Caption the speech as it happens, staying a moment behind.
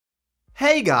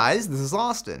Hey guys, this is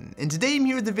Austin, and today I'm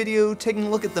here with the video taking a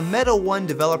look at the Meta 1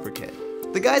 developer kit.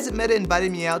 The guys at Meta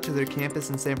invited me out to their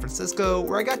campus in San Francisco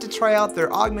where I got to try out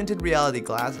their augmented reality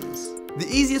glasses. The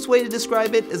easiest way to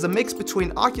describe it is a mix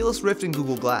between Oculus Rift and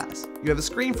Google Glass. You have a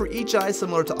screen for each eye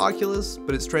similar to Oculus,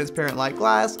 but it's transparent like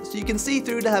glass, so you can see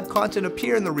through to have content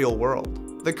appear in the real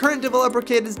world. The current developer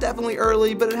kit is definitely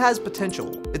early, but it has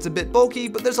potential. It's a bit bulky,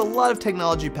 but there's a lot of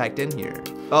technology packed in here.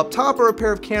 Up top are a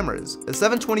pair of cameras, a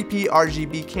 720p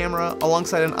RGB camera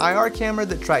alongside an IR camera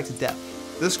that tracks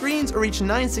depth. The screens are each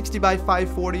 960 by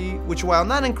 540, which while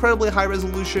not incredibly high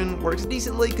resolution, works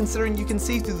decently considering you can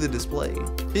see through the display.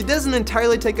 It doesn't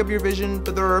entirely take up your vision,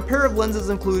 but there are a pair of lenses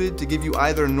included to give you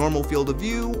either a normal field of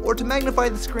view or to magnify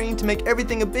the screen to make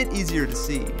everything a bit easier to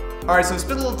see. Alright, so I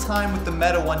spent a little time with the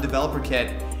Meta 1 developer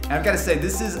kit, and I've got to say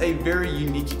this is a very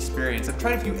unique experience. I've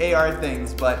tried a few AR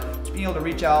things, but just being able to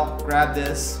reach out, grab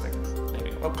this,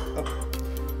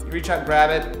 you reach out, grab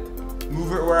it,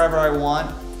 move it wherever I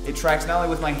want. It tracks not only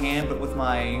with my hand, but with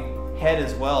my head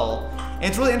as well. And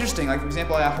it's really interesting, like for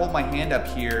example, I hold my hand up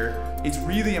here. It's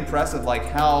really impressive like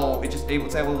how it's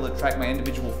able to track my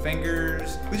individual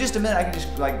fingers. With just a minute, I can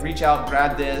just like reach out,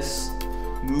 grab this,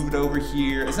 move it over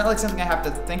here. It's not like something I have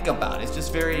to think about. It's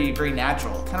just very, very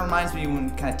natural. It kind of reminds me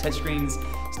when kind of touchscreens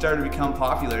started to become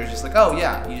popular. It's just like, oh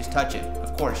yeah, you just touch it.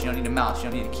 Of course, you don't need a mouse, you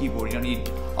don't need a keyboard, you don't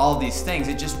need all of these things,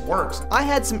 it just works. I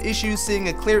had some issues seeing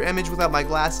a clear image without my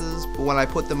glasses, but when I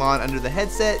put them on under the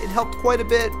headset, it helped quite a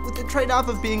bit, with the trade-off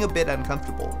of being a bit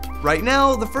uncomfortable. Right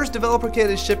now, the first developer kit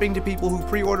is shipping to people who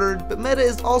pre-ordered, but Meta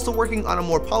is also working on a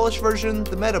more polished version,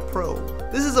 the Meta Pro.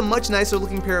 This is a much nicer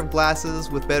looking pair of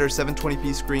glasses with better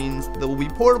 720p screens that will be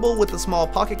portable with a small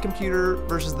pocket computer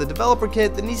versus the developer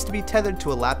kit that needs to be tethered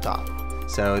to a laptop.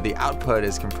 So the output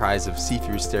is comprised of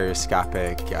see-through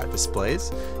stereoscopic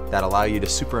displays that allow you to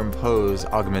superimpose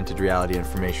augmented reality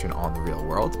information on the real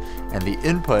world. And the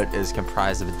input is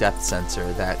comprised of a depth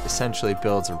sensor that essentially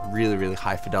builds a really, really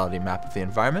high fidelity map of the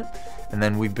environment. And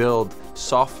then we build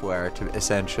software to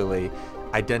essentially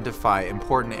identify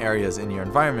important areas in your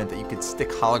environment that you could stick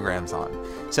holograms on.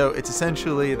 So it's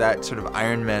essentially that sort of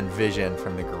Iron Man vision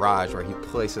from the garage where he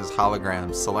places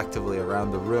holograms selectively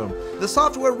around the room. The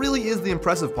software really is the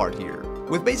impressive part here.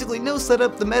 With basically no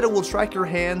setup, the Meta will track your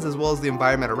hands as well as the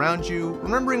environment around you,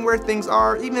 remembering where things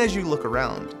are even as you look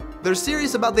around. They're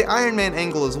serious about the Iron Man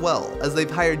angle as well, as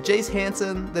they've hired Jace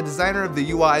Hansen, the designer of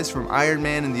the UIs from Iron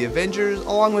Man and the Avengers,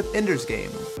 along with Ender's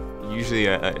Game. Usually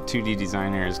a 2D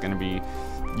designer is going to be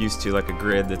used to like a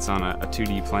grid that's on a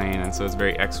 2D plane, and so it's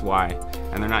very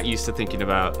XY, and they're not used to thinking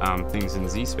about things in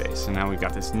Z space. And now we've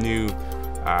got this new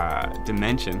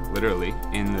dimension, literally,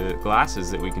 in the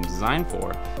glasses that we can design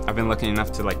for. I've been lucky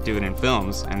enough to like do it in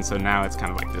films, and so now it's kind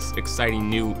of like this exciting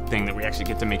new thing that we actually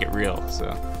get to make it real,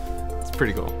 so it's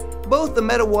pretty cool. Both the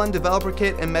Meta 1 developer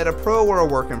kit and Meta Pro are a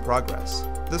work in progress.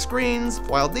 The screens,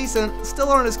 while decent, still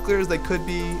aren't as clear as they could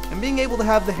be, and being able to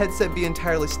have the headset be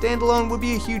entirely standalone would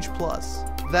be a huge plus.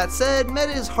 That said,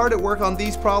 Meta is hard at work on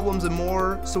these problems and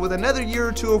more, so with another year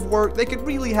or two of work, they could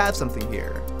really have something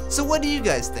here. So what do you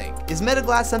guys think? Is Meta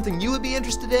Glass something you would be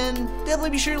interested in? Definitely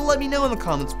be sure to let me know in the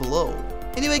comments below.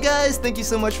 Anyway guys, thank you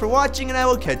so much for watching, and I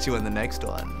will catch you in the next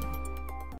one.